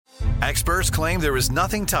Experts claim there is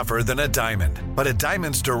nothing tougher than a diamond. But at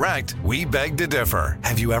Diamonds Direct, we beg to differ.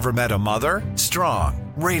 Have you ever met a mother?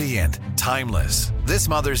 Strong, radiant, timeless. This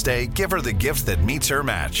Mother's Day, give her the gift that meets her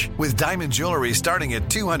match. With diamond jewelry starting at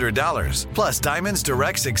 $200. Plus Diamonds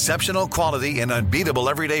Direct's exceptional quality and unbeatable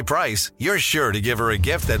everyday price, you're sure to give her a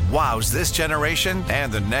gift that wows this generation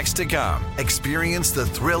and the next to come. Experience the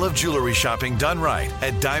thrill of jewelry shopping done right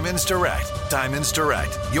at Diamonds Direct. Diamonds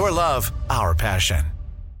Direct. Your love, our passion.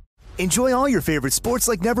 Enjoy all your favorite sports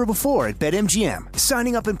like never before at BetMGM.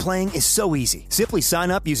 Signing up and playing is so easy. Simply sign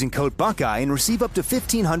up using code Buckeye and receive up to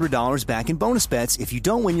 $1,500 back in bonus bets if you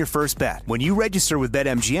don't win your first bet. When you register with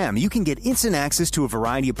BetMGM, you can get instant access to a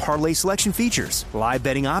variety of parlay selection features, live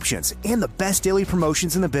betting options, and the best daily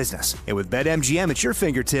promotions in the business. And with BetMGM at your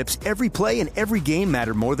fingertips, every play and every game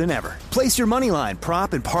matter more than ever. Place your moneyline,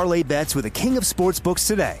 prop, and parlay bets with the king of sportsbooks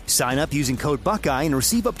today. Sign up using code Buckeye and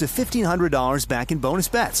receive up to $1,500 back in bonus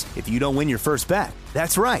bets if you don't win your first bet.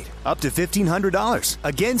 That's right, up to $1,500.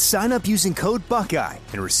 Again, sign up using code Buckeye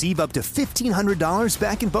and receive up to $1,500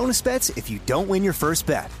 back in bonus bets if you don't win your first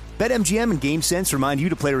bet. BetMGM and GameSense remind you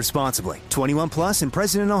to play responsibly. 21 plus and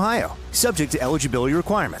present in Ohio. Subject to eligibility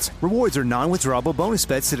requirements. Rewards are non-withdrawable bonus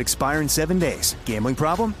bets that expire in 7 days. Gambling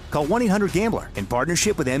problem? Call 1-800-GAMBLER in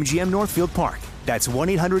partnership with MGM Northfield Park. That's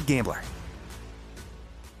 1-800-GAMBLER.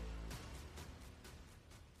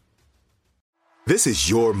 This is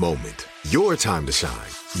your moment, your time to shine,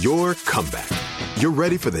 your comeback. You're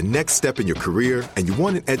ready for the next step in your career, and you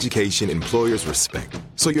want an education employers respect.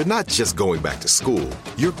 So you're not just going back to school,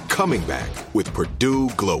 you're coming back with Purdue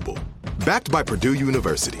Global. Backed by Purdue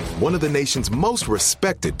University, one of the nation's most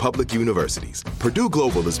respected public universities, Purdue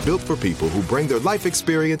Global is built for people who bring their life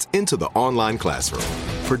experience into the online classroom.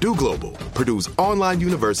 Purdue Global, Purdue's online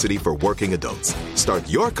university for working adults. Start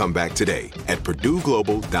your comeback today at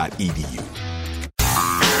purdueglobal.edu.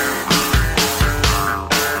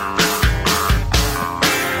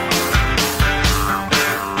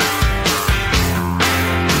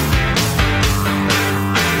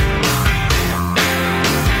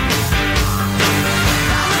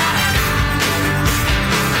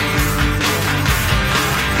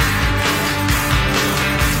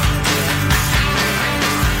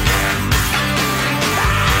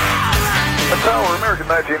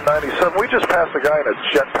 American 1997. We just passed a guy in a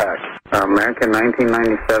jetpack. American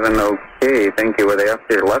 1997. Okay, thank you. Were they off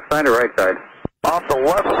to your left side or right side? Off the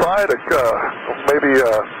left side, maybe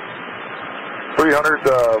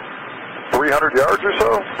 300 yards or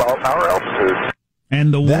so, about our altitude.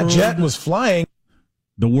 And that jet was flying.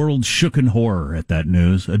 The world shook in horror at that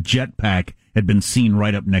news. A jetpack had been seen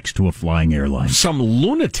right up next to a flying airline. Some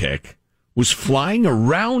lunatic was flying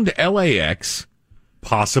around LAX.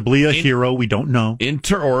 Possibly a hero, we don't know.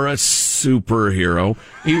 Or a superhero.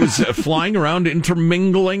 He was flying around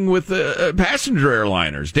intermingling with passenger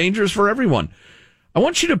airliners. Dangerous for everyone. I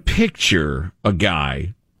want you to picture a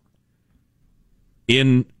guy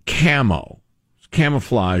in camouflage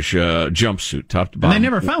jumpsuit, top to bottom. And they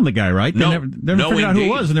never found the guy, right? They never figured out who it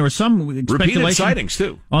was. And there was some repeated sightings,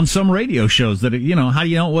 too. On some radio shows that, how do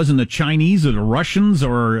you know it wasn't the Chinese or the Russians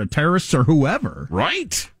or terrorists or whoever?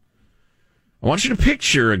 Right. I want you to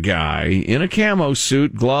picture a guy in a camo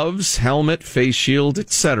suit, gloves, helmet, face shield,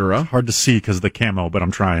 etc. Hard to see because of the camo, but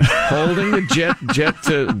I'm trying. Holding the jet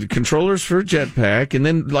controllers for a jetpack, and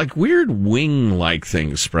then like weird wing-like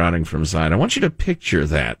things sprouting from the side. I want you to picture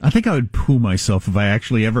that. I think I would poo myself if I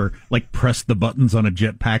actually ever pressed the buttons on a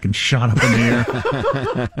jetpack and shot up in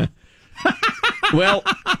the air. Well,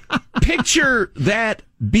 picture that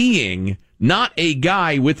being not a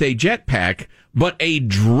guy with a jetpack, but a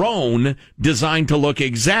drone designed to look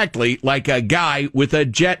exactly like a guy with a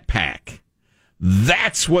jetpack.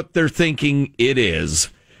 That's what they're thinking it is.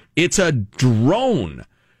 It's a drone.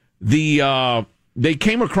 They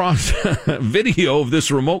came across a video of this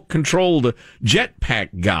remote-controlled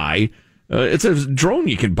jetpack guy. It's a drone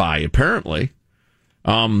you can buy, apparently,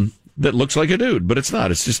 that looks like a dude, but it's not.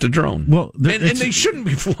 It's just a drone. Well, and they shouldn't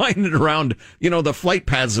be flying it around, the flight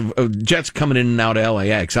paths of jets coming in and out of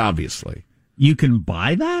LAX, obviously. You can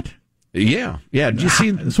buy that? Yeah. Did you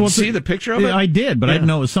see the picture of it? I did, but I didn't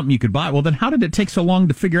know it was something you could buy. Well, then how did it take so long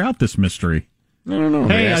to figure out this mystery? I don't know.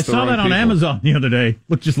 Hey, I saw that on Amazon the other day.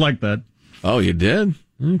 Looked just like that. Oh, you did?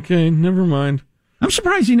 Okay, never mind. I'm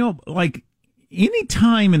surprised, any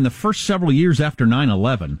time in the first several years after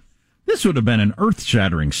 9/11, this would have been an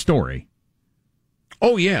earth-shattering story.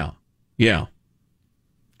 Oh, yeah. Yeah.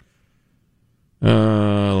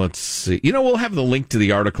 Let's see. We'll have the link to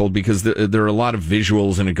the article because there are a lot of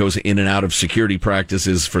visuals and it goes in and out of security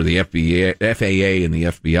practices for the FAA and the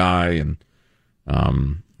FBI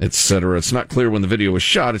etc. It's not clear when the video was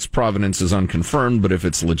shot. Its provenance is unconfirmed, but if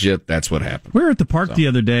it's legit, that's what happened. We were at the park the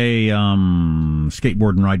other day,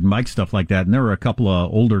 skateboarding, riding bikes, stuff like that, and there were a couple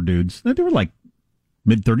of older dudes. They were like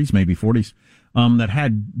mid-30s, maybe 40s, that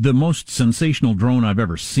had the most sensational drone I've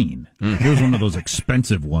ever seen. It was one of those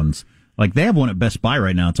expensive ones. Like, they have one at Best Buy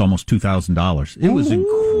right now. It's almost $2,000. It was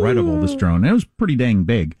incredible, this drone. It was pretty dang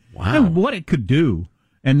big. Wow. And what it could do.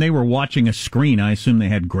 And they were watching a screen. I assume they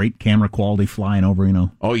had great camera quality flying over,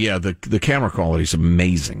 Oh, yeah, the camera quality is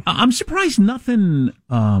amazing. I'm surprised nothing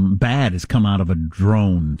bad has come out of a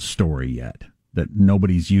drone story yet, that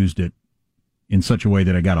nobody's used it in such a way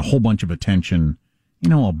that I got a whole bunch of attention.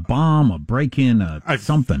 A bomb, a break-in,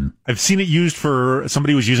 something. I've seen it used for,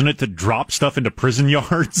 somebody was using it to drop stuff into prison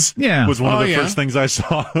yards. Yeah. Was one of the first things I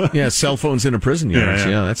saw. Yeah, cell phones into prison yards.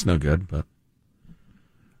 Yeah, that's no good. But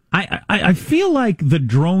I feel like the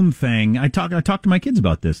drone thing, I talked to my kids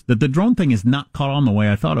about this, that the drone thing is not caught on the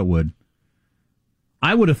way I thought it would.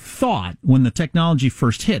 I would have thought when the technology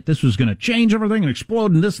first hit, this was going to change everything and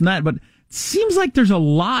explode and this and that, but it seems like there's a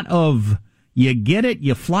lot of... You get it,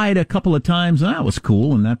 you fly it a couple of times, and that was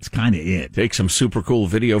cool, and that's kind of it. Take some super cool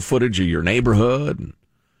video footage of your neighborhood.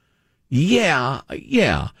 Yeah.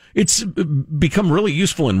 It's become really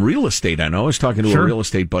useful in real estate, I know. I was talking to a real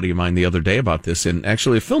estate buddy of mine the other day about this, and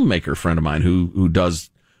actually a filmmaker friend of mine who does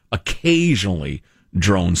occasionally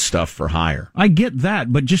drone stuff for hire. I get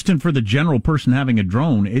that, but just for the general person having a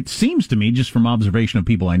drone, it seems to me, just from observation of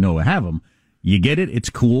people I know who have them, you get it,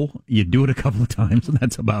 it's cool, you do it a couple of times, and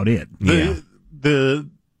that's about it. The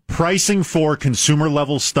pricing for consumer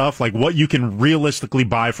level stuff, like what you can realistically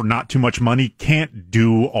buy for not too much money, can't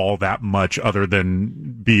do all that much other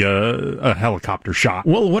than be a helicopter shot.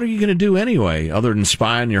 Well, what are you going to do anyway, other than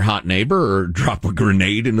spy on your hot neighbor or drop a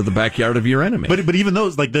grenade into the backyard of your enemy? But even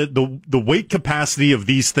those, like the weight capacity of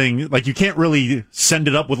these things, like you can't really send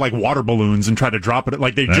it up with like water balloons and try to drop it.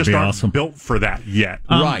 Like they just aren't built for that yet.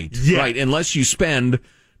 Right. Unless you spend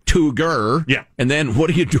 $2,000. Yeah. And then what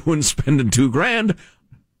are you doing spending $2,000?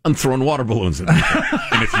 I'm throwing water balloons at people.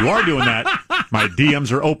 And if you are doing that, my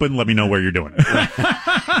DMs are open. Let me know where you're doing it.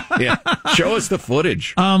 Yeah. Show us the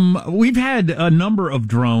footage. We've had a number of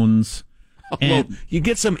drones. Well, you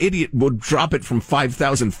get some idiot will drop it from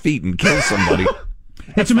 5,000 feet and kill somebody.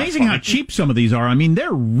 It's amazing how cheap some of these are. I mean,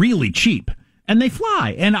 they're really cheap. And they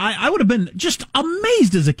fly. And I would have been just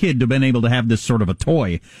amazed as a kid to have been able to have this sort of a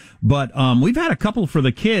toy. But we've had a couple for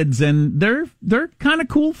the kids, and they're kind of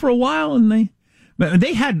cool for a while, and they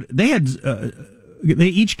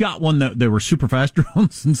each got one that they were super fast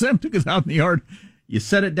drones, and Sam took us out in the yard. You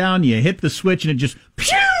set it down, you hit the switch, and it just,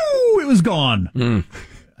 pew, it was gone.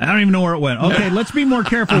 I don't even know where it went. Okay, let's be more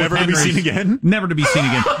careful with Henry's. Never to be seen again? Never to be seen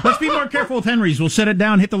again. Let's be more careful with Henry's. We'll set it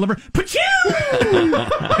down, hit the lever,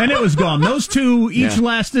 and it was gone. Those two each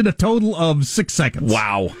lasted a total of 6 seconds.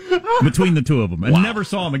 Wow. Between the two of them, and never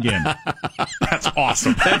saw them again. That's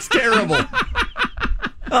awesome. That's terrible.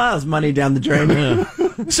 That was money down the drain.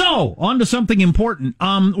 So, on to something important.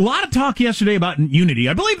 A lot of talk yesterday about unity.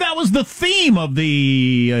 I believe that was the theme of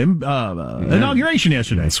the inauguration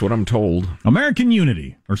yesterday. That's what I'm told. American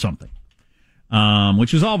unity, or something.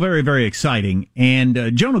 Which is all very, very exciting.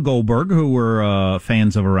 And Jonah Goldberg, who we're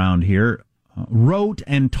fans of around here, wrote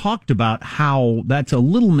and talked about how that's a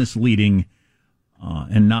little misleading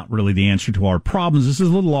and not really the answer to our problems. This is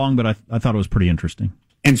a little long, but I thought it was pretty interesting.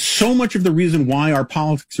 And so much of the reason why our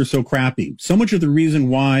politics are so crappy, so much of the reason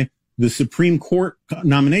why the Supreme Court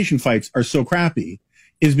nomination fights are so crappy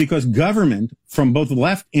is because government from both the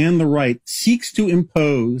left and the right seeks to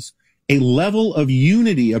impose a level of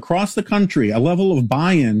unity across the country, a level of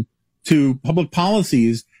buy-in to public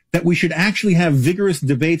policies that we should actually have vigorous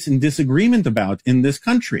debates and disagreement about in this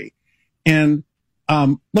country. And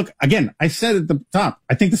look, again, I said at the top,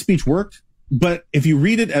 I think the speech worked. But if you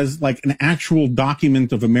read it as like an actual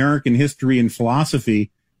document of American history and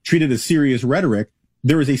philosophy, treated as serious rhetoric,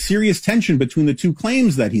 there is a serious tension between the two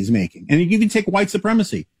claims that he's making. And you even take white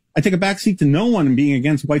supremacy. I take a backseat to no one in being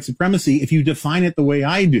against white supremacy if you define it the way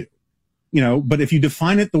I do. But if you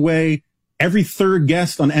define it the way every third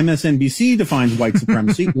guest on MSNBC defines white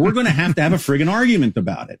supremacy, we're going to have a friggin' argument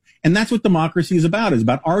about it. And that's what democracy is about. It's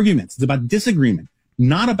about arguments. It's about disagreement,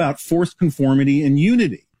 not about forced conformity and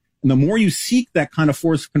unity. And the more you seek that kind of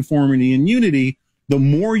forced conformity and unity, the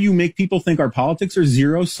more you make people think our politics are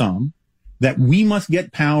zero sum, that we must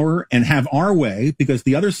get power and have our way because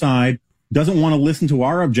the other side doesn't want to listen to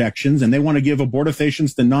our objections and they want to give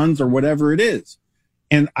abortifacients to nuns or whatever it is.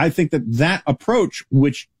 And I think that approach,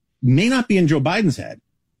 which may not be in Joe Biden's head,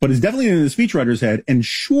 but is definitely in the speechwriter's head and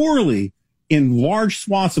surely in large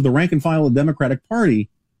swaths of the rank and file of the Democratic Party,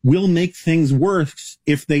 will make things worse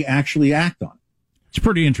if they actually act on it. It's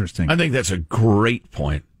pretty interesting. I think that's a great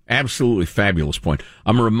point. Absolutely fabulous point.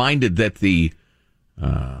 I'm reminded that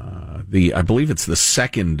I believe it's the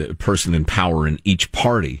second person in power in each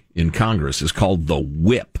party in Congress is called the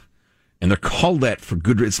whip. And they're called that for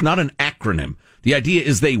good reason. It's not an acronym. The idea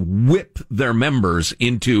is they whip their members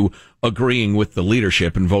into agreeing with the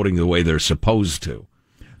leadership and voting the way they're supposed to.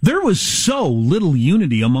 There was so little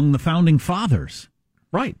unity among the founding fathers.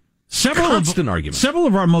 Right. Constant argument. Several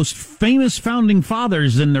of our most famous founding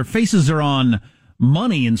fathers, and their faces are on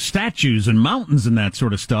money and statues and mountains and that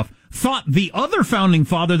sort of stuff, thought the other founding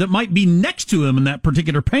father that might be next to him in that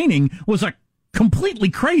particular painting was a completely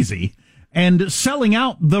crazy and selling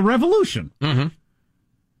out the revolution. Mm-hmm.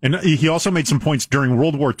 And he also made some points during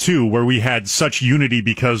World War II where we had such unity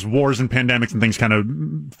because wars and pandemics and things kind of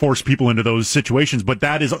forced people into those situations. But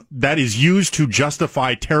that is used to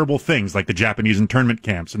justify terrible things like the Japanese internment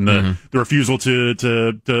camps and the refusal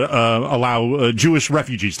to allow Jewish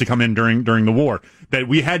refugees to come in during the war. That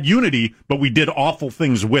we had unity, but we did awful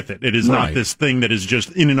things with it. It is not this thing that is just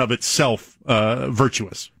in and of itself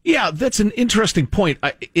virtuous. Yeah, that's an interesting point.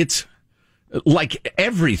 It's like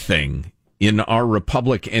everything in our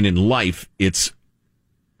republic and in life, it's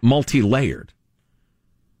multi-layered.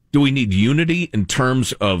 Do we need unity in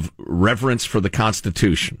terms of reverence for the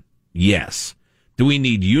Constitution? Yes. Do we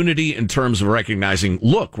need unity in terms of recognizing,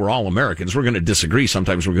 look, we're all Americans. We're going to disagree.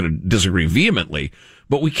 Sometimes we're going to disagree vehemently,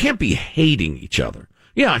 but we can't be hating each other.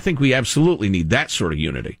 Yeah, I think we absolutely need that sort of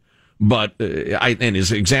unity. But, and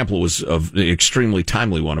his example was of the extremely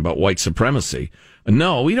timely one about white supremacy.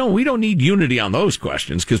 No, we don't need unity on those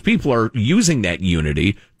questions because people are using that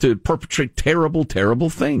unity to perpetrate terrible,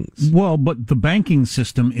 terrible things. Well, but the banking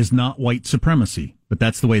system is not white supremacy, but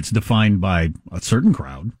that's the way it's defined by a certain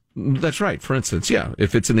crowd. That's right. For instance, yeah,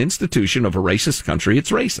 if it's an institution of a racist country,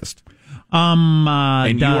 it's racist.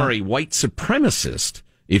 And you are a white supremacist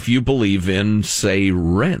if you believe in, say,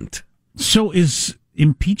 rent. So is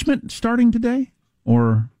impeachment starting today?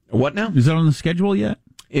 Or what now? Is that on the schedule yet?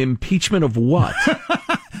 Impeachment of what?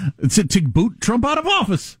 It's to boot Trump out of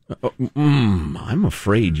office. I'm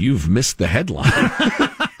afraid you've missed the headline.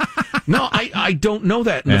 No, I don't know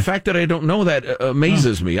that. And the fact that I don't know that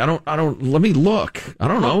amazes me. I don't, let me look. I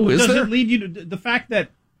don't know. Is does there? It lead you to the fact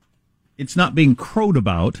that it's not being crowed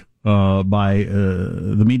about by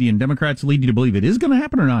the media and Democrats lead you to believe it is going to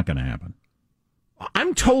happen or not going to happen?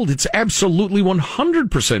 I'm told it's absolutely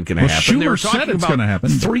 100% going to happen. They were talking about gonna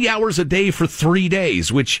happen, 3 hours a day for 3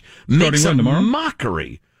 days, which makes a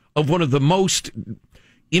mockery of one of the most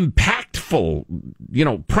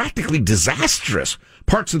impactful, practically disastrous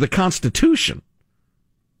parts of the Constitution.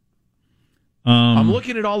 I'm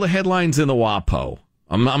looking at all the headlines in the WAPO.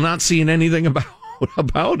 I'm not seeing anything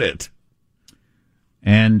about it.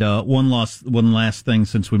 And one last thing,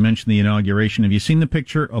 since we mentioned the inauguration, have you seen the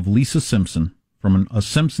picture of Lisa Simpson from a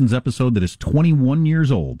Simpsons episode that is 21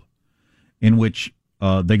 years old, in which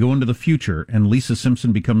they go into the future and Lisa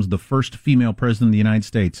Simpson becomes the first female president of the United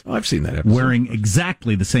States? Oh, I've seen that episode. Wearing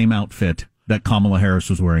exactly the same outfit that Kamala Harris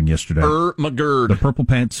was wearing yesterday. McGurd. The purple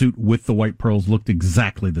pantsuit with the white pearls looked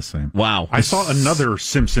exactly the same. Wow. I saw another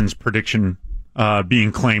Simpsons prediction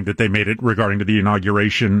being claimed that they made it regarding to the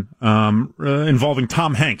inauguration involving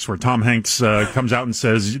Tom Hanks, where Tom Hanks comes out and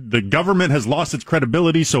says, the government has lost its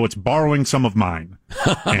credibility, so it's borrowing some of mine.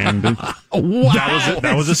 And wow.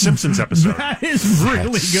 that was a Simpsons episode. That is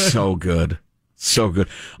really That's good. So good. So good.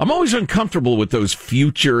 I'm always uncomfortable with those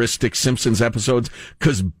futuristic Simpsons episodes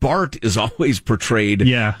because Bart is always portrayed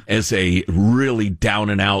as a really down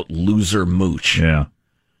and out loser mooch. Yeah.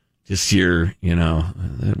 Just your,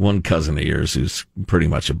 that one cousin of yours who's pretty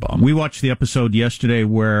much a bum. We watched the episode yesterday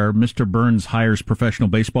where Mr. Burns hires professional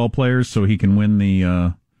baseball players so he can win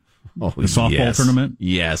the softball tournament.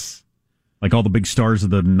 Yes. Like all the big stars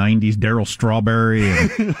of the 90s, Darryl Strawberry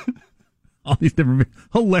and all these different...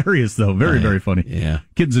 Hilarious, though. Very, very funny. Yeah.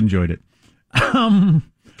 Kids enjoyed it. God,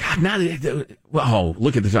 now... Oh,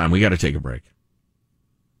 look at the time. We got to take a break.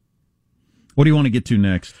 What do you want to get to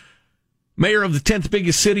next? Mayor of the 10th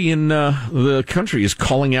biggest city in the country is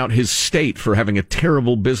calling out his state for having a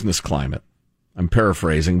terrible business climate. I'm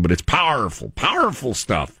paraphrasing, but it's powerful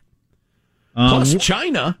stuff. Plus,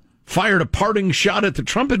 China fired a parting shot at the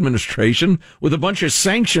Trump administration with a bunch of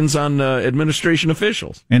sanctions on administration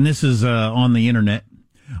officials. And this is on the internet.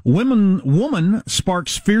 Woman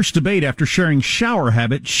sparks fierce debate after sharing shower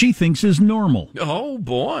habit she thinks is normal. Oh,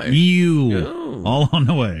 boy. All on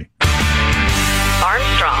the way.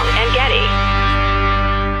 Armstrong and Getty.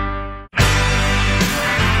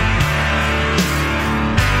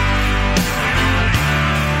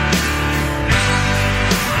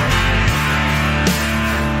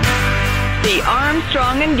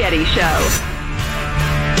 Armstrong and Getty Show.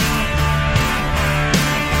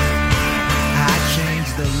 I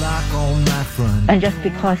changed the lock on my front. And just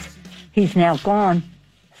because he's now gone,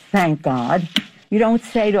 thank God, you don't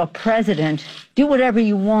say to a president, do whatever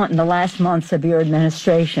you want in the last months of your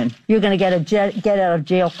administration. You're going to get a get out of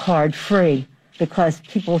jail card free because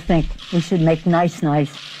people think we should make nice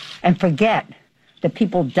and forget that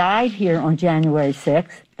people died here on January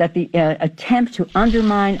 6th, that the attempt to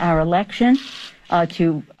undermine our election,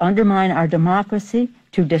 to undermine our democracy,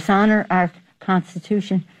 to dishonor our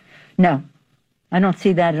Constitution. No, I don't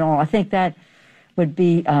see that at all. I think that would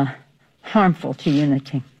be harmful to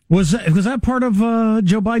unity. Was that part of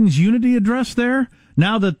Joe Biden's unity address there?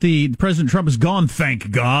 Now that the President Trump is gone,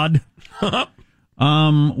 thank God.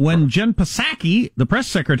 When Jen Psaki, the press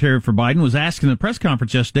secretary for Biden, was asked in a press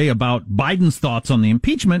conference yesterday about Biden's thoughts on the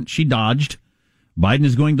impeachment, she dodged. Biden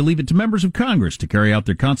is going to leave it to members of Congress to carry out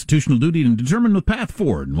their constitutional duty and determine the path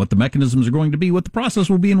forward and what the mechanisms are going to be, what the process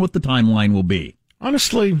will be, and what the timeline will be.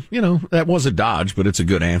 Honestly, that was a dodge, but it's a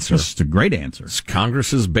good answer. It's a great answer. It's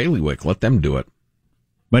Congress's bailiwick. Let them do it.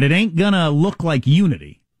 But it ain't going to look like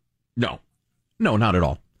unity. No, not at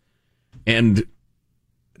all. And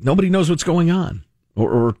nobody knows what's going on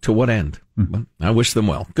or to what end. But I wish them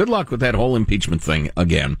well. Good luck with that whole impeachment thing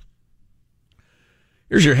again.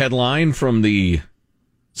 Here's your headline from the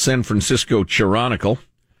San Francisco Chronicle.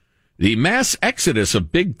 The mass exodus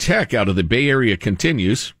of big tech out of the Bay Area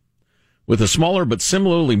continues, with a smaller but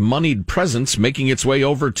similarly moneyed presence making its way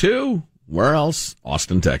over to, where else?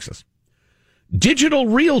 Austin, Texas. Digital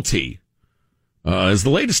Realty is the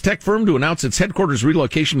latest tech firm to announce its headquarters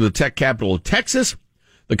relocation to the tech capital of Texas.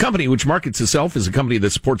 The company, which markets itself as a company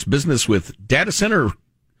that supports business with data center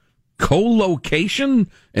co-location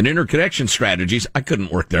and interconnection strategies. I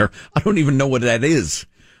couldn't work there. I don't even know what that is.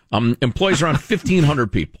 Employs around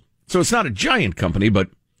 1,500 people. So it's not a giant company, but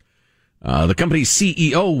the company's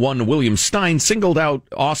CEO, one William Stein, singled out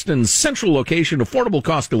Austin's central location, affordable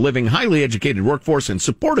cost of living, highly educated workforce, and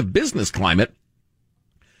supportive business climate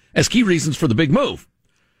as key reasons for the big move.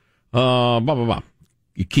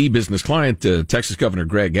 Key business client, Texas Governor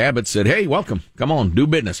Greg Abbott, said, hey, welcome. Come on, do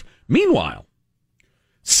business. Meanwhile,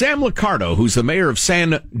 Sam Liccardo, who's the mayor of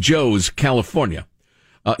San Jose, California.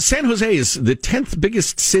 San Jose is the 10th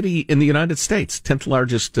biggest city in the United States, 10th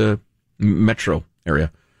largest metro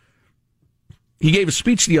area. He gave a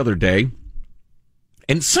speech the other day,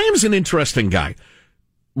 and Sam's an interesting guy.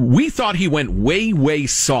 We thought he went way, way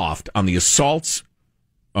soft on the assaults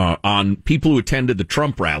on people who attended the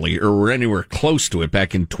Trump rally or were anywhere close to it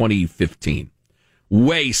back in 2015.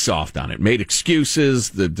 Way soft on it. Made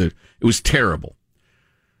excuses. It was terrible.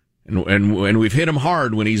 And we've hit him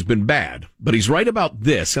hard when he's been bad. But he's right about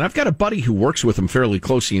this. And I've got a buddy who works with him fairly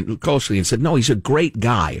closely and said, no, he's a great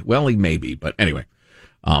guy. Well, he may be. But anyway.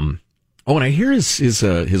 And I hear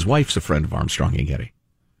his wife's a friend of Armstrong and Getty.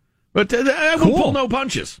 But I will pull no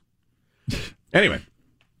punches. Anyway.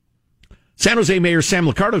 San Jose Mayor Sam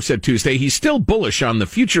Liccardo said Tuesday he's still bullish on the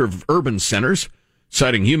future of urban centers,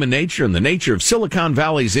 citing human nature and the nature of Silicon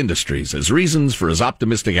Valley's industries as reasons for his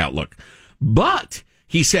optimistic outlook. But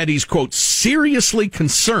he said he's, quote, seriously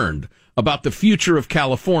concerned about the future of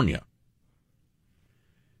California.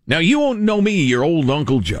 Now, you won't know me, your old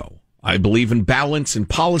Uncle Joe. I believe in balance in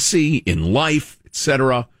policy, in life,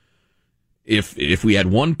 etc. If we had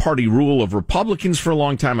one-party rule of Republicans for a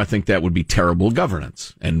long time, I think that would be terrible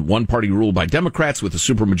governance. And one-party rule by Democrats with a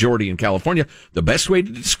supermajority in California, the best way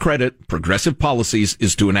to discredit progressive policies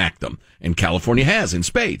is to enact them. And California has in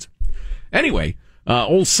spades. Anyway,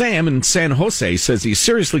 old Sam in San Jose says he's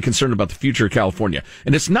seriously concerned about the future of California.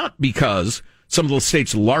 And it's not because some of the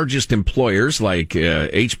state's largest employers like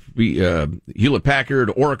HP,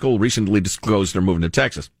 Hewlett-Packard, Oracle recently disclosed they're moving to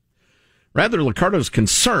Texas. Rather, Liccardo's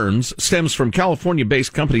concerns stems from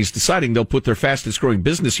California-based companies deciding they'll put their fastest-growing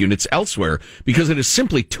business units elsewhere because it is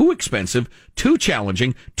simply too expensive, too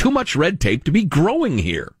challenging, too much red tape to be growing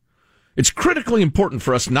here. It's critically important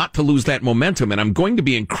for us not to lose that momentum, and I'm going to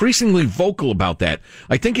be increasingly vocal about that.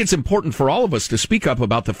 I think it's important for all of us to speak up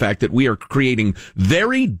about the fact that we are creating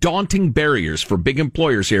very daunting barriers for big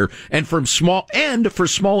employers here and for small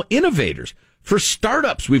innovators. For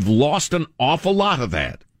startups, we've lost an awful lot of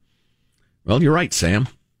that. Well, you're right, Sam.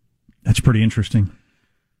 That's pretty interesting.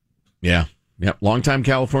 Yeah. Longtime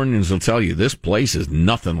Californians will tell you this place is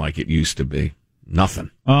nothing like it used to be. Nothing.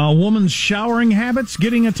 Woman's showering habits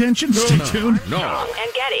getting attention. Stay tuned.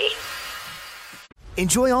 And Getty.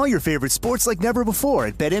 Enjoy all your favorite sports like never before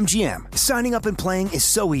at BetMGM. Signing up and playing is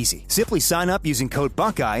so easy. Simply sign up using code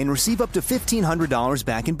Buckeye and receive up to $1,500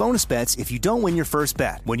 back in bonus bets if you don't win your first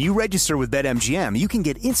bet. When you register with BetMGM, you can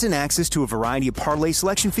get instant access to a variety of parlay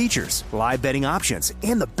selection features, live betting options,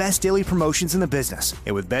 and the best daily promotions in the business.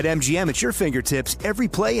 And with BetMGM at your fingertips, every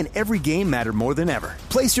play and every game matter more than ever.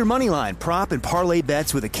 Place your moneyline, prop, and parlay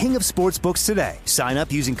bets with the king of sportsbooks today. Sign up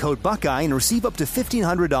using code Buckeye and receive up to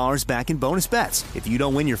 $1,500 back in bonus bets if you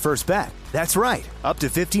don't win your first bet. That's right, up to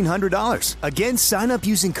 $1,500. Again, sign up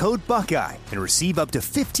using code Buckeye and receive up to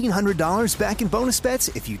 $1,500 back in bonus bets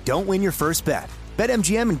if you don't win your first bet.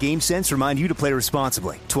 BetMGM and GameSense remind you to play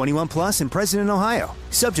responsibly. 21 plus and present in Ohio.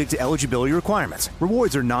 Subject to eligibility requirements.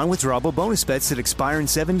 Rewards are non-withdrawable bonus bets that expire in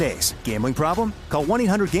 7 days. Gambling problem? Call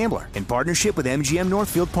 1-800-GAMBLER in partnership with MGM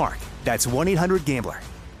Northfield Park. That's 1-800-GAMBLER.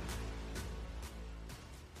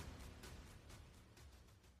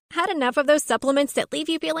 Had enough of those supplements that leave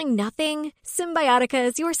you feeling nothing? Symbiotica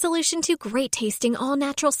is your solution to great-tasting,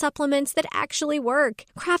 all-natural supplements that actually work.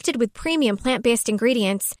 Crafted with premium plant-based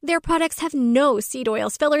ingredients, their products have no seed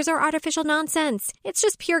oils, fillers, or artificial nonsense. It's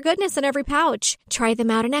just pure goodness in every pouch. Try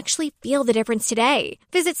them out and actually feel the difference today.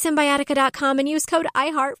 Visit Symbiotica.com and use code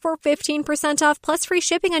IHEART for 15% off plus free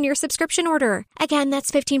shipping on your subscription order. Again,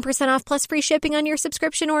 that's 15% off plus free shipping on your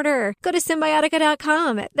subscription order. Go to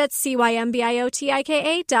Symbiotica.com. That's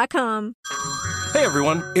CYMBIOTIKA.com. Hey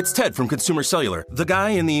everyone, it's Ted from Consumer Cellular, the guy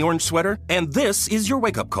in the orange sweater, and this is your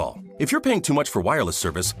wake-up call. If you're paying too much for wireless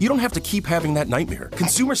service, you don't have to keep having that nightmare.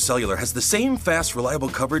 Consumer Cellular has the same fast, reliable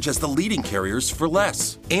coverage as the leading carriers for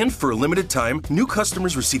less. And for a limited time, new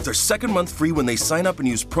customers receive their second month free when they sign up and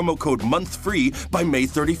use promo code MONTHFREE by May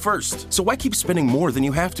 31st. So why keep spending more than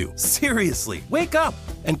you have to? Seriously, wake up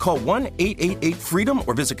and call 1-888-FREEDOM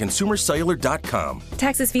or visit consumercellular.com.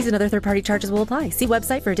 Taxes, fees, and other third-party charges will apply. See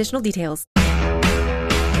website for additional details.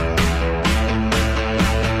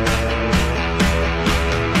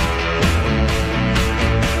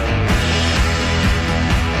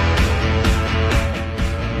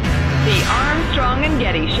 Armstrong and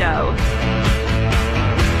Getty Show.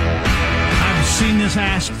 I've seen this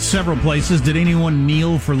asked several places. Did anyone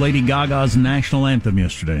kneel for Lady Gaga's national anthem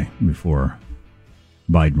yesterday before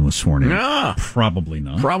Biden was sworn in? No. Probably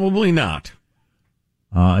not. Probably not.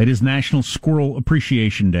 It is National Squirrel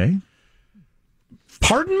Appreciation Day.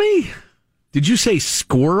 Pardon me? Did you say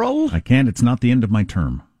squirrel? I can't. It's not the end of my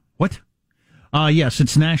term. What? Yes,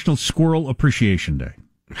 it's National Squirrel Appreciation Day.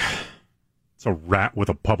 It's a rat with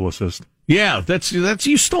a publicist. Yeah, that's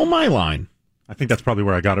you stole my line. I think that's probably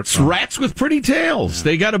where I got it It's from. rats with pretty tails. Yeah.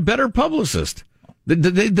 They got a better publicist. They're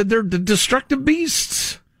the destructive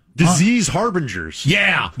beasts. Disease harbingers.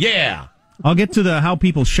 Yeah. I'll get to the how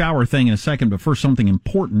people shower thing in a second, but first something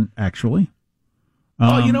important, actually.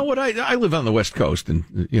 You know what? I live on the West Coast,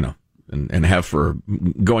 and and have for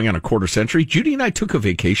going on a quarter century. Judy and I took a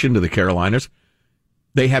vacation to the Carolinas.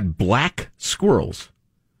 They had black squirrels.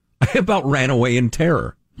 I about ran away in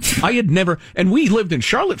terror. I had never, and we lived in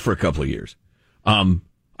Charlotte for a couple of years.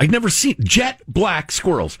 I'd never seen jet black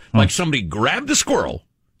squirrels. Like somebody grabbed the squirrel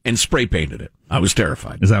and spray painted it. I was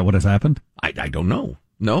terrified. Is that what has happened? I don't know.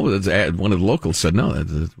 No, one of the locals said, no,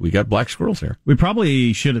 we got black squirrels here. We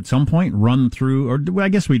probably should at some point run through, or I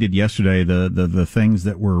guess we did yesterday, the things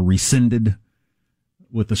that were rescinded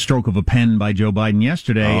with the stroke of a pen by Joe Biden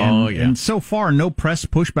yesterday. And so far, no press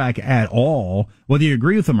pushback at all. Whether you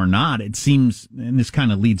agree with them or not, it seems, and this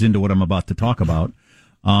kind of leads into what I'm about to talk about,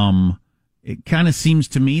 it kind of seems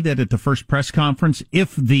to me that at the first press conference,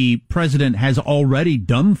 if the president has already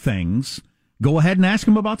done things, go ahead and ask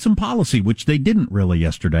him about some policy, which they didn't really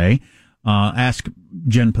yesterday. Ask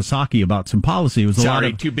Jen Psaki about some policy. It was a lot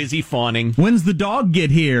of, too busy fawning. When's the dog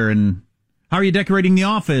get here? And how are you decorating the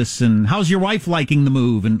office? And how's your wife liking the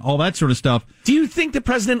move? And all that sort of stuff. Do you think the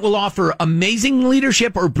president will offer amazing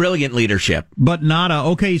leadership or brilliant leadership? But not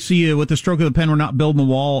okay, see you with the stroke of the pen, we're not building a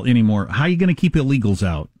wall anymore. How are you going to keep illegals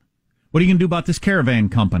out? What are you going to do about this caravan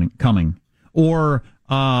coming? Or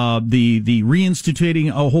the reinstituting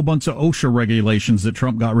a whole bunch of OSHA regulations that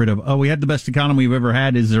Trump got rid of. Oh, we had the best economy we've ever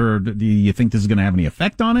had. Do you think this is going to have any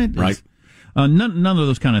effect on it? Right. None of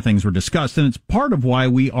those kind of things were discussed, and it's part of why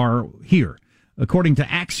we are here. According to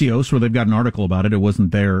Axios, where they've got an article about it, it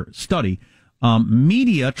wasn't their study,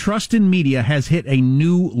 trust in media has hit a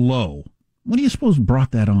new low. What do you suppose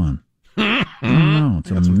brought that on? I don't know.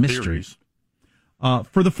 It's a mystery.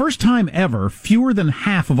 For the first time ever, fewer than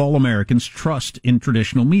half of all Americans trust in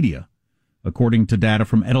traditional media. According to data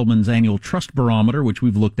from Edelman's annual Trust Barometer, which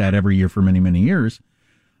we've looked at every year for many, many years,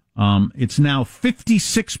 it's now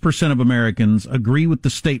 56% of Americans agree with the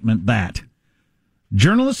statement that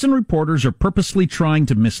Journalists and reporters are purposely trying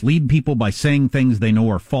to mislead people by saying things they know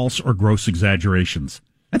are false or gross exaggerations.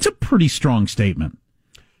 That's a pretty strong statement.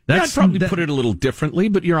 I'd probably put it a little differently,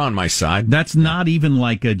 but you're on my side. That's not even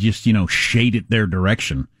like a just, shade it their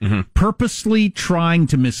direction. Mm-hmm. Purposely trying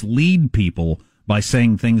to mislead people by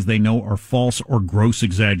saying things they know are false or gross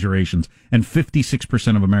exaggerations. And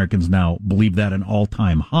 56% of Americans now believe that an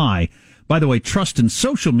all-time high. By the way, trust in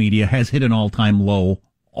social media has hit an all-time low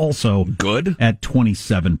also. Good. At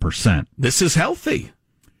 27%. This is healthy.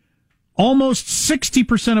 Almost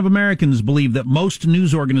 60% of Americans believe that most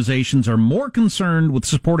news organizations are more concerned with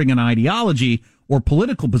supporting an ideology or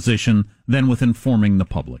political position than with informing the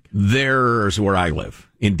public. There's where I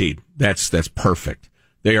live. Indeed. That's perfect.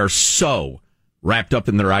 They are so wrapped up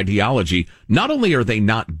in their ideology. Not only are they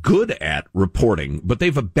not good at reporting, but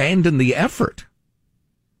they've abandoned the effort.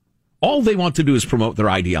 All they want to do is promote their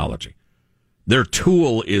ideology. Their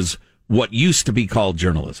tool is what used to be called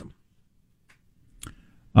journalism.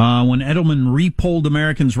 When Edelman repolled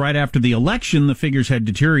Americans right after the election, the figures had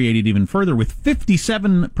deteriorated even further, with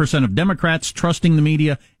 57% of Democrats trusting the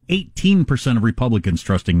media, 18% of Republicans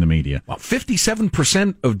trusting the media. Well,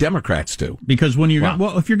 57% of Democrats do. Because when you're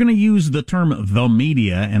if you're going to use the term the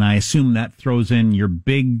media, and I assume that throws in your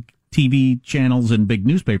big TV channels and big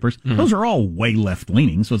newspapers, those are all way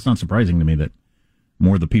left-leaning, so it's not surprising to me that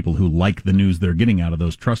more of the people who like the news they're getting out of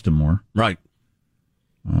those trust them more. Right.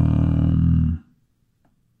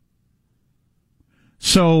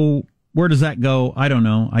 So where does that go? I don't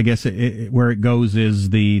know. I guess where it goes is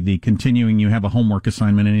the continuing. You have a homework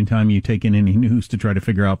assignment anytime you take in any news to try to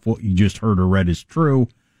figure out what you just heard or read is true.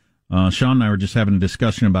 Sean and I were just having a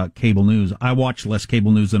discussion about cable news. I watch less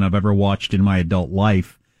cable news than I've ever watched in my adult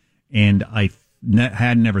life, and I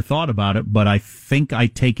had never thought about it, but I think I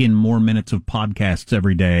take in more minutes of podcasts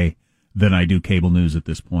every day than I do cable news at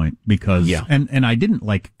this point, because and I didn't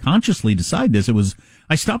consciously decide this.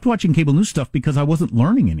 I stopped watching cable news stuff because I wasn't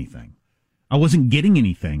learning anything. I wasn't getting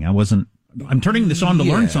anything. I'm turning this on to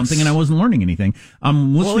learn something, and I wasn't learning anything.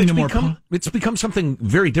 I'm listening to more. It's become something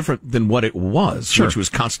very different than what it was, which was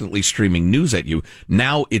constantly streaming news at you.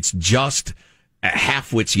 Now it's just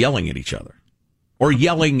half-wits yelling at each other. Or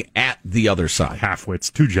yelling at the other side.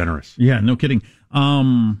 Half-wits, too generous. Yeah, no kidding.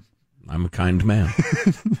 I'm a kind man.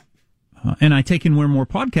 And I take in more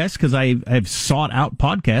podcasts because I've sought out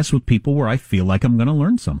podcasts with people where I feel like I'm going to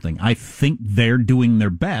learn something. I think they're doing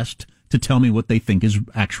their best to tell me what they think is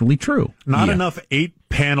actually true. Not enough 8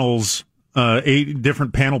 panels, 8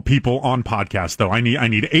 different panel people on podcasts, though. I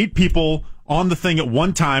need 8 people on the thing at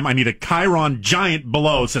one time. I need a Chiron giant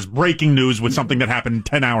below that says breaking news with something that happened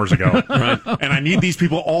 10 hours ago. Right. And I need these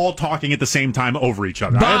people all talking at the same time over each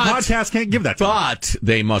other. Podcasts can't give that to But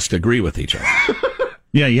they must agree with each other.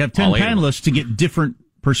 Yeah, you have 10 panelists to get different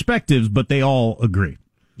perspectives, but they all agree.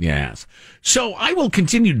 Yes. So I will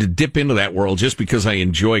continue to dip into that world just because I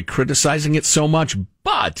enjoy criticizing it so much.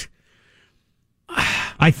 But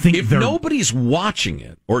I think if nobody's watching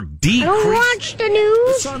it or I don't watch the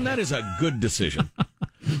news. Son, that is a good decision.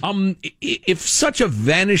 If such a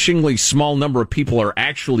vanishingly small number of people are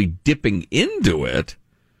actually dipping into it,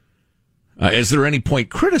 is there any point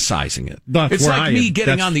criticizing it? It's like me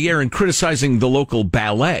getting on the air and criticizing the local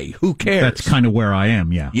ballet. Who cares? That's kind of where I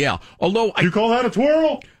am, yeah. Yeah. Although you call that a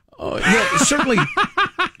twirl? Certainly.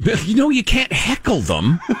 You can't heckle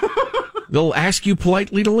them. They'll ask you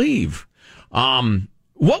politely to leave.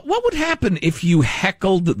 What would happen if you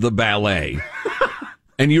heckled the ballet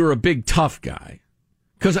and you're a big tough guy?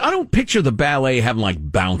 Because I don't picture the ballet having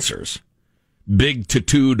bouncers, big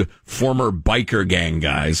tattooed former biker gang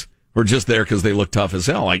guys. Or just there because they look tough as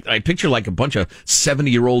hell. I picture a bunch of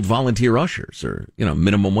 70-year-old volunteer ushers or,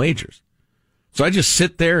 minimum wagers. So I just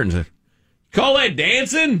sit there and say, call that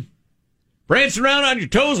dancing? Prancing around on your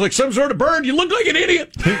toes like some sort of bird? You look like an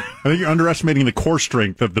idiot. I think you're underestimating the core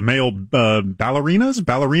strength of the male ballerinos?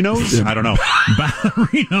 I don't know.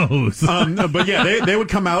 Ballerinos. But yeah, they would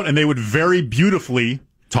come out and they would very beautifully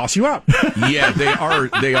toss you out. Yeah,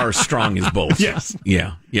 they are strong as bulls. Yes.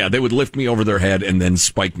 Yeah. They would lift me over their head and then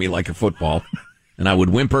spike me like a football, and I would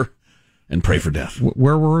whimper and pray for death.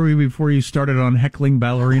 Where were we before you started on heckling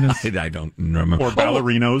ballerinas? I don't remember. Or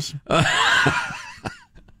ballerinos.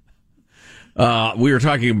 We were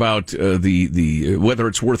talking about the whether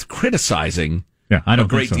it's worth criticizing a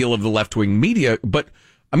great deal of the left-wing media, but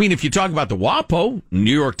I mean, if you talk about the WAPO,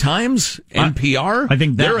 New York Times, NPR, I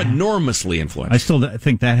think they're enormously influential. I still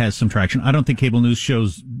think that has some traction. I don't think cable news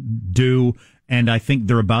shows do, and I think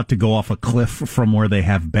they're about to go off a cliff from where they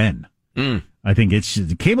have been. I think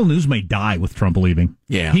cable news may die with Trump leaving.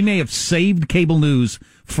 Yeah. He may have saved cable news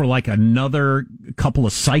for another couple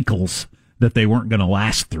of cycles that they weren't going to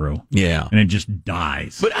last through. Yeah. And it just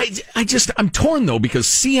dies. But I'm torn, though, because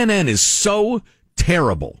CNN is so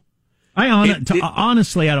terrible.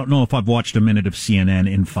 Honestly, I don't know if I've watched a minute of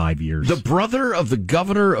CNN in 5 years. The brother of the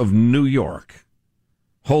governor of New York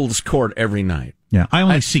holds court every night. Yeah, I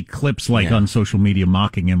only see clips on social media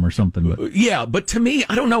mocking him or something. But. Yeah, but to me,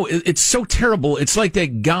 I don't know. It's so terrible. It's like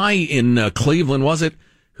that guy in Cleveland, was it,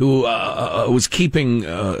 who was keeping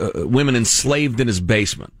women enslaved in his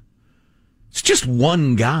basement. It's just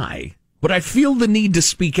one guy. But I feel the need to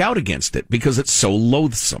speak out against it because it's so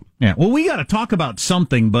loathsome. Yeah, well, we got to talk about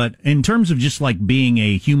something, but in terms of just like being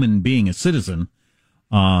a human being, a citizen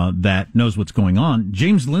that knows what's going on,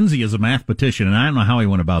 James Lindsay is a mathematician, and I don't know how he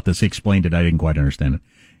went about this. He explained it. I didn't quite understand it.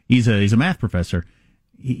 He's a math professor.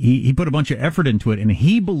 He put a bunch of effort into it, and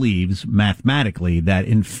he believes mathematically that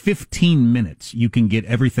in 15 minutes you can get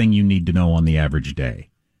everything you need to know on the average day.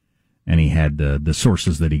 And he had the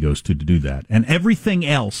sources that he goes to do that. And everything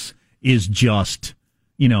else is just,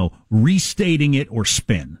 restating it or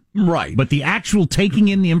spin. Right. But the actual taking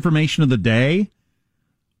in the information of the day,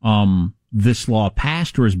 this law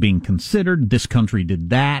passed or is being considered, this country did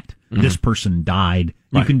that, this person died.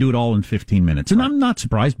 You can do it all in 15 minutes. And I'm not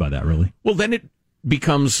surprised by that, really. Well, then it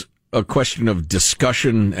becomes a question of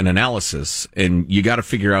discussion and analysis, and you got to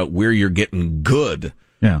figure out where you're getting good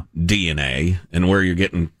DNA and where you're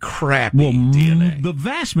getting crappy DNA. The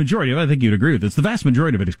vast majority of it, I think you'd agree with this, the vast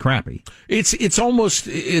majority of it is crappy. It's almost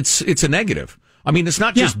a negative. I mean, it's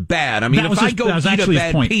not just bad. I mean, if I go eat a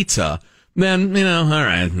bad pizza, then, all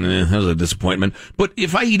right, that was a disappointment. But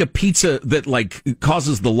if I eat a pizza that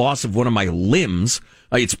causes the loss of one of my limbs,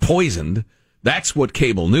 it's poisoned. That's what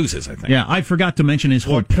cable news is, I think. Yeah, I forgot to mention his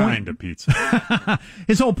whole point. What kind of pizza?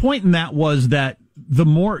 His whole point in that was that the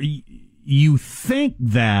more you think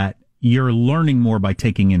that you're learning more by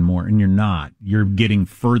taking in more, and you're not. You're getting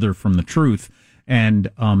further from the truth,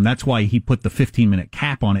 and that's why he put the 15-minute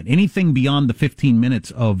cap on it. Anything beyond the 15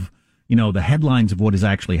 minutes of the headlines of what is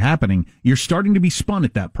actually happening, you're starting to be spun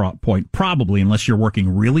at that point, probably, unless you're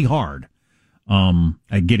working really hard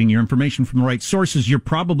at getting your information from the right sources. You're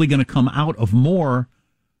probably going to come out of more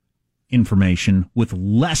information with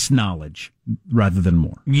less knowledge rather than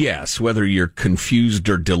more. Yes, whether you're confused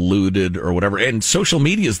or deluded or whatever. And social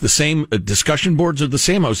media is the same. Discussion boards are the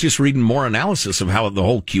same. I was just reading more analysis of how the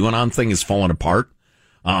whole QAnon thing is falling apart.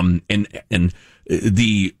 And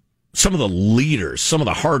some of the leaders, some of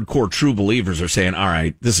the hardcore true believers are saying, all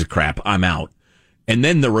right, this is crap, I'm out. And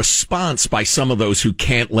then the response by some of those who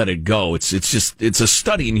can't let it go, it's a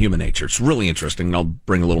study in human nature. It's really interesting, and I'll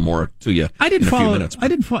bring a little more to you in a few minutes.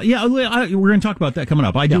 Yeah, we're going to talk about that coming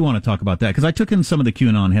up. I do want to talk about that, because I took in some of the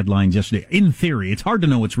QAnon headlines yesterday. In theory, it's hard to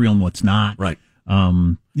know what's real and what's not. Right.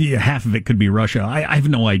 Half of it could be Russia. I have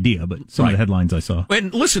no idea, but some of the headlines I saw.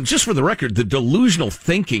 And listen, just for the record, the delusional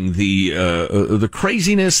thinking, the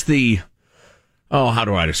craziness, how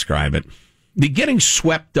do I describe it? The getting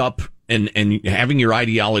swept up and having your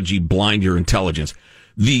ideology blind your intelligence.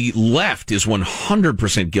 The left is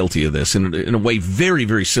 100% guilty of this in a way very,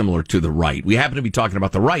 very similar to the right. We happen to be talking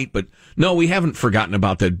about the right, but no, we haven't forgotten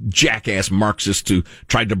about the jackass Marxists who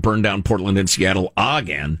tried to burn down Portland and Seattle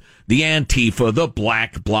again. The Antifa, the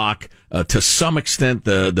Black Bloc, to some extent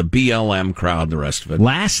the BLM crowd, the rest of it.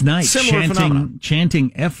 Last night,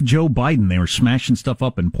 chanting F Joe Biden. They were smashing stuff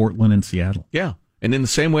up in Portland and Seattle. Yeah. And in the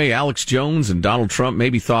same way, Alex Jones and Donald Trump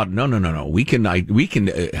maybe thought, no, we can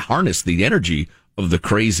harness the energy of the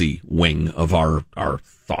crazy wing of our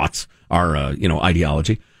thoughts, our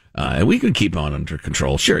ideology, and we can keep on under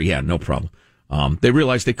control. Sure, yeah, no problem. They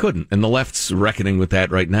realized they couldn't, and the left's reckoning with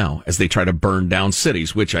that right now as they try to burn down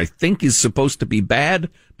cities, which I think is supposed to be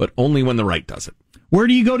bad, but only when the right does it. Where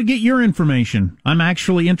do you go to get your information? I'm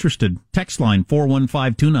actually interested. Text line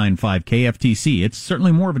 415-295-KFTC. It's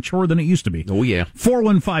certainly more of a chore than it used to be. Oh, yeah.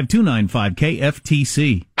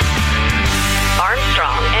 415-295-KFTC.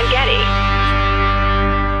 Armstrong and Getty.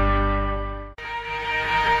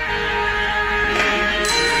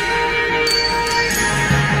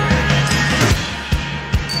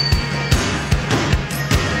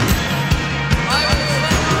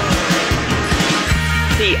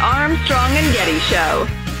 The Armstrong and Getty Show.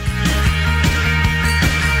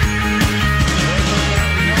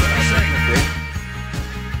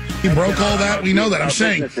 He broke all that. We know that. I'm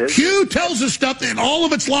saying Q tells us stuff and all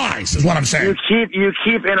of it's lies, is what I'm saying. You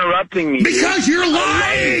keep interrupting me. Because you're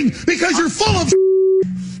lying. Because you're full of.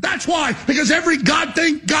 That's why. Because every God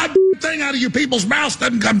thing thing out of you people's mouths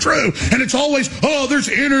doesn't come true. And it's always, oh, there's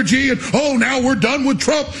energy, and oh, now we're done with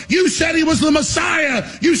Trump. You said he was the Messiah.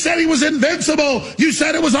 You said he was invincible. You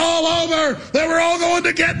said it was all over. They were all going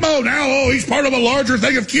to Gitmo. Now, oh, he's part of a larger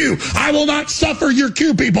thing of Q. I will not suffer your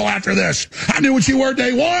Q people after this. I knew what you were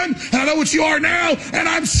day one, and I know what you are now, and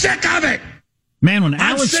I'm sick of it. Man, when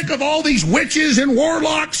I'm sick of all these witches and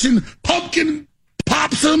warlocks and pumpkin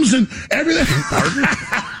popsums and everything.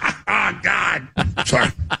 Oh, God. Sorry.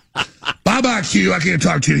 Bye-bye, Q. I can't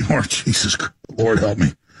talk to you anymore. Jesus, Lord help me.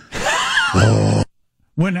 Oh.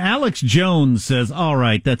 When Alex Jones says, all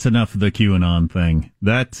right, that's enough of the QAnon thing,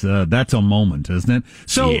 that's a moment, isn't it?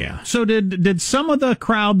 So, yeah. So did some of the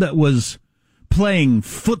crowd that was playing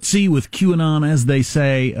footsie with QAnon, as they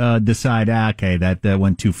say, decide, okay, that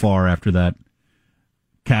went too far after that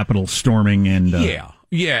Capitol storming and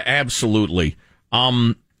yeah, absolutely.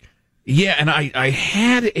 Yeah, and I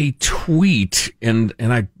had a tweet and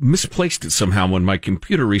I misplaced it somehow when my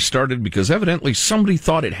computer restarted because evidently somebody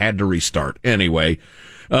thought it had to restart anyway.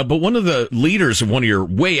 But one of the leaders of one of your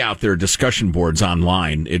way out there discussion boards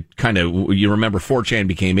online, it kind of, you remember 4chan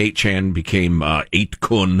became 8chan, became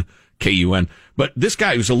 8kun, K-U-N. But this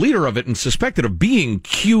guy who's a leader of it and suspected of being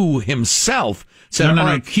Q himself said,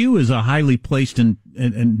 no, Q is a highly placed in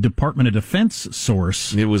Department of Defense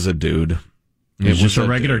source. It was a dude. It was just a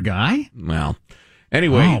regular guy? Well,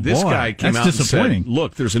 anyway, this guy came out and said,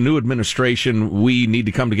 look, there's a new administration. We need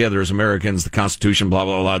to come together as Americans. The Constitution, blah,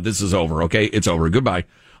 blah, blah. This is over, okay? It's over. Goodbye.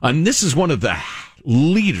 And this is one of the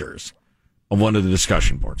leaders of one of the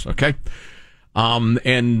discussion boards, okay? And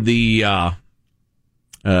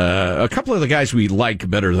a couple of the guys we like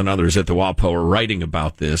better than others at the WAPO are writing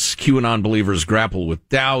about this. QAnon believers grapple with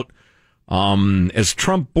doubt. As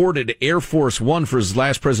Trump boarded Air Force One for his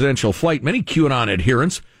last presidential flight, many QAnon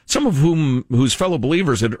adherents, some of whose fellow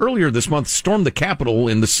believers had earlier this month stormed the Capitol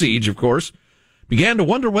in the siege, of course, began to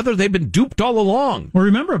wonder whether they'd been duped all along. Well,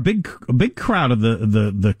 remember, a big crowd of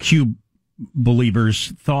the Q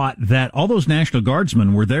believers thought that all those National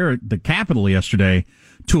Guardsmen were there at the Capitol yesterday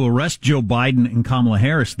to arrest Joe Biden and Kamala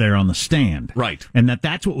Harris there on the stand. Right. And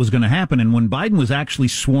that's what was going to happen. And when Biden was actually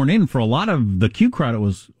sworn in, for a lot of the Q crowd, it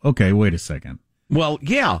was, okay, wait a second. Well,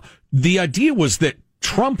 yeah. The idea was that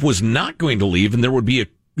Trump was not going to leave and there would be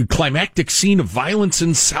a climactic scene of violence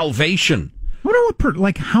and salvation. I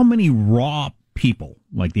wonder how many raw people,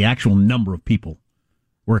 like the actual number of people,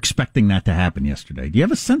 were expecting that to happen yesterday. Do you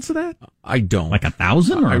have a sense of that? I don't. Like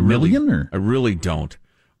 1,000 or a million? I really don't.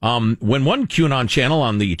 When one QAnon channel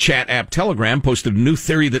on the chat app Telegram posted a new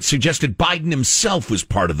theory that suggested Biden himself was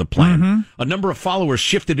part of the plan, a number of followers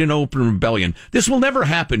shifted in open rebellion. This will never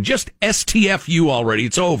happen. Just STFU already.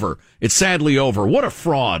 It's over. It's sadly over. What a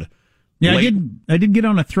fraud. Yeah, I did get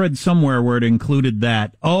on a thread somewhere where it included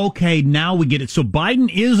that. Okay, now we get it. So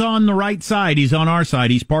Biden is on the right side. He's on our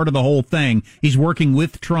side. He's part of the whole thing. He's working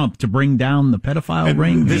with Trump to bring down the pedophile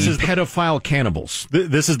ring. This is pedophile cannibals.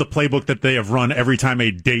 This is the playbook that they have run every time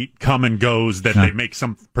a date come and goes, that they make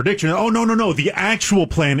some prediction. Oh, no. The actual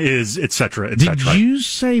plan is, et cetera, et cetera. Did you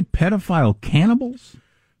say pedophile cannibals?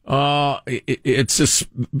 It's just,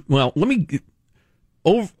 well, let me...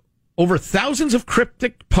 Over thousands of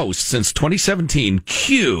cryptic posts since 2017,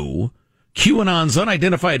 QAnon's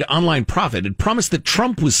unidentified online prophet, had promised that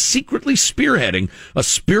Trump was secretly spearheading a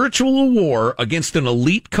spiritual war against an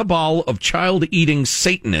elite cabal of child-eating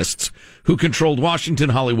Satanists who controlled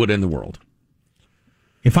Washington, Hollywood, and the world.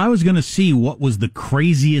 If I was going to see what was the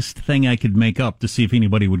craziest thing I could make up to see if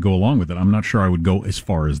anybody would go along with it, I'm not sure I would go as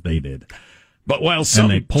far as they did. But and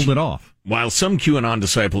they pulled it off. While some QAnon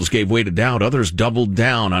disciples gave way to doubt, others doubled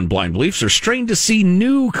down on blind beliefs or strained to see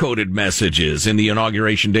new coded messages in the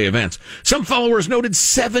Inauguration Day events. Some followers noted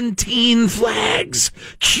 17 flags,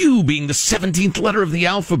 Q being the 17th letter of the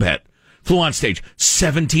alphabet. Flew on stage,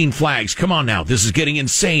 17 flags. Come on now, this is getting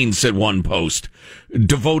insane, said one post.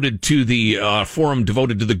 Devoted to the forum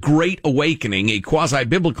devoted to the Great Awakening, a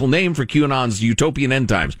quasi-biblical name for QAnon's utopian end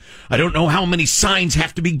times. I don't know how many signs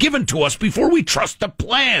have to be given to us before we trust the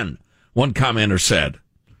plan, one commenter said.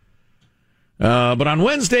 But on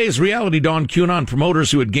Wednesday, as reality dawned, QAnon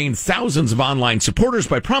promoters who had gained thousands of online supporters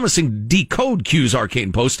by promising to decode Q's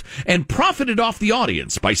arcane post and profited off the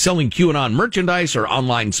audience by selling QAnon merchandise or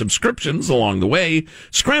online subscriptions along the way,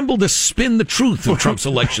 scrambled to spin the truth of Trump's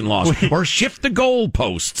election loss or shift the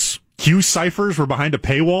goalposts. Q ciphers were behind a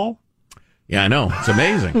paywall? Yeah, I know. It's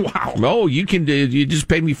amazing. Wow. Oh, you just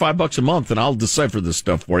pay me $5 a month and I'll decipher this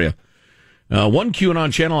stuff for you. One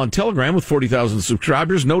QAnon channel on Telegram with 40,000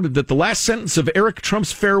 subscribers noted that the last sentence of Eric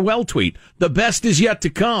Trump's farewell tweet, "The best is yet to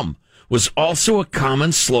come," was also a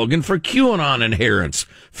common slogan for QAnon adherents,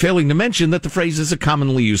 failing to mention that the phrase is a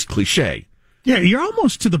commonly used cliche. Yeah, you're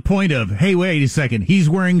almost to the point of, hey, wait a second, he's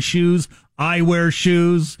wearing shoes, I wear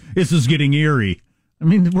shoes, this is getting eerie. I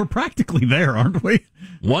mean, we're practically there, aren't we?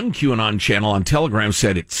 One QAnon channel on Telegram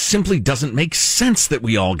said it simply doesn't make sense that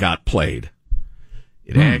we all got played.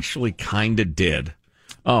 It actually kind of did.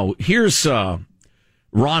 Oh, here's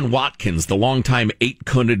Ron Watkins, the longtime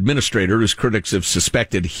 8kun administrator whose critics have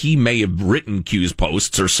suspected he may have written Q's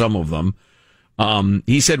posts, or some of them.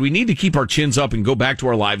 He said, we need to keep our chins up and go back to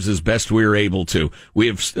our lives as best we're able to. We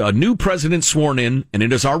have a new president sworn in, and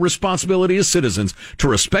it is our responsibility as citizens to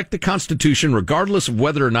respect the Constitution regardless of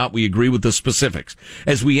whether or not we agree with the specifics.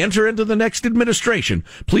 As we enter into the next administration,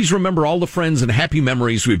 please remember all the friends and happy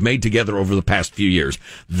memories we've made together over the past few years.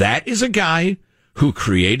 That is a guy who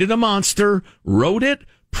created a monster, wrote it,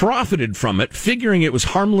 profited from it, figuring it was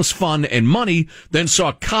harmless fun and money, then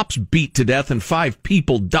saw cops beat to death and 5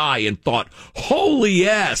 people die and thought, holy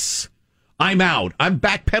yes, I'm out. I'm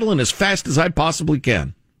backpedaling as fast as I possibly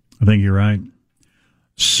can. I think you're right.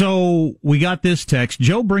 So we got this text.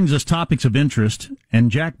 Joe brings us topics of interest,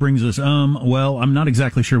 and Jack brings us, well, I'm not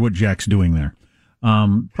exactly sure what Jack's doing there.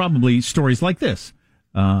 Probably stories like this.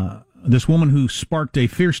 This woman who sparked a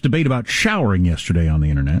fierce debate about showering yesterday on the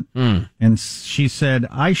internet. And she said,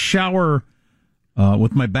 I shower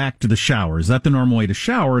with my back to the shower. Is that the normal way to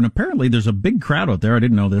shower? And apparently there's a big crowd out there. I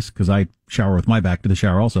didn't know this because I shower with my back to the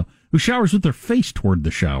shower also, who showers with their face toward the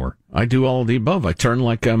shower. I do all of the above. I turn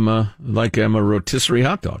like I'm a rotisserie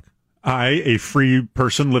hot dog. I, a free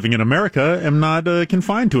person living in America, am not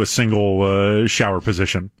confined to a single shower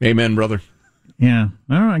position. Amen, brother. Yeah,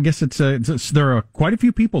 I don't know. I guess there are quite a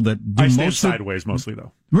few people that do. I stand sideways mostly,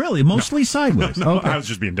 though. Really, mostly sideways. No, okay. I was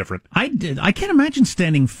just being different. I can't imagine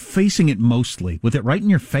standing facing it mostly with it right in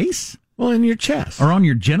your face. Well, in your chest or on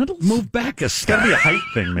your genitals. Move back a step. It's got to be a height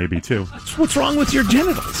thing, maybe too. What's wrong with your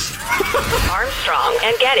genitals? Armstrong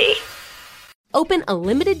and Getty. Open a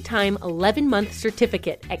limited-time 11-month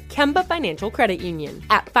certificate at Kemba Financial Credit Union.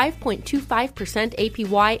 At 5.25%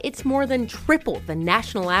 APY, it's more than triple the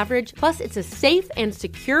national average, plus it's a safe and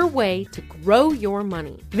secure way to grow your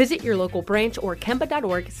money. Visit your local branch or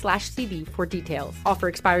kemba.org/CD for details. Offer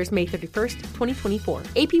expires May 31st, 2024.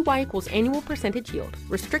 APY equals annual percentage yield.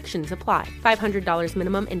 Restrictions apply. $500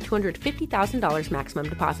 minimum and $250,000 maximum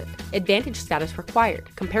deposit. Advantage status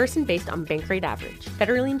required. Comparison based on bank rate average.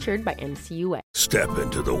 Federally insured by NCUA. Step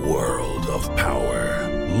into the world of power,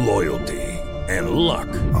 loyalty, and luck.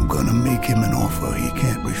 I'm gonna make him an offer he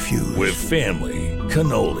can't refuse. With family,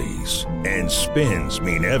 cannolis, and spins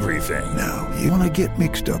mean everything. Now, you wanna get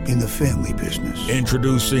mixed up in the family business.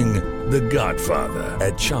 Introducing The Godfather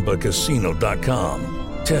at ChumbaCasino.com.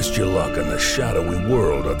 Test your luck in the shadowy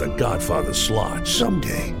world of The Godfather slot.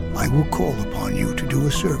 Someday, I will call upon you to do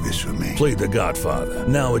a service for me. Play The Godfather,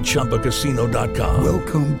 now at ChumbaCasino.com.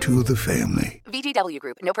 Welcome to the family. VGW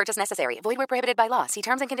Group. No purchase necessary. Void where prohibited by law. See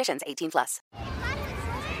terms and conditions. 18+.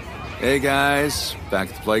 Hey, guys. Back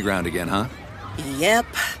at the playground again, huh? Yep.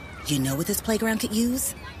 You know what this playground could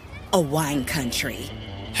use? A wine country.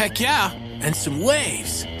 Heck yeah. And some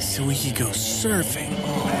waves so we could go surfing.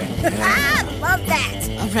 Oh, yeah. Love that.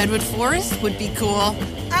 A redwood forest would be cool.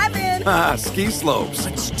 I'm in. Ski slopes.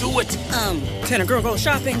 Let's do it. Can a girl go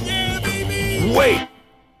shopping? Yeah, baby. Wait.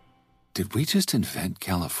 Did we just invent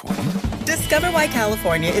California? Discover why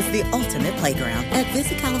California is the ultimate playground at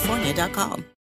visitcalifornia.com.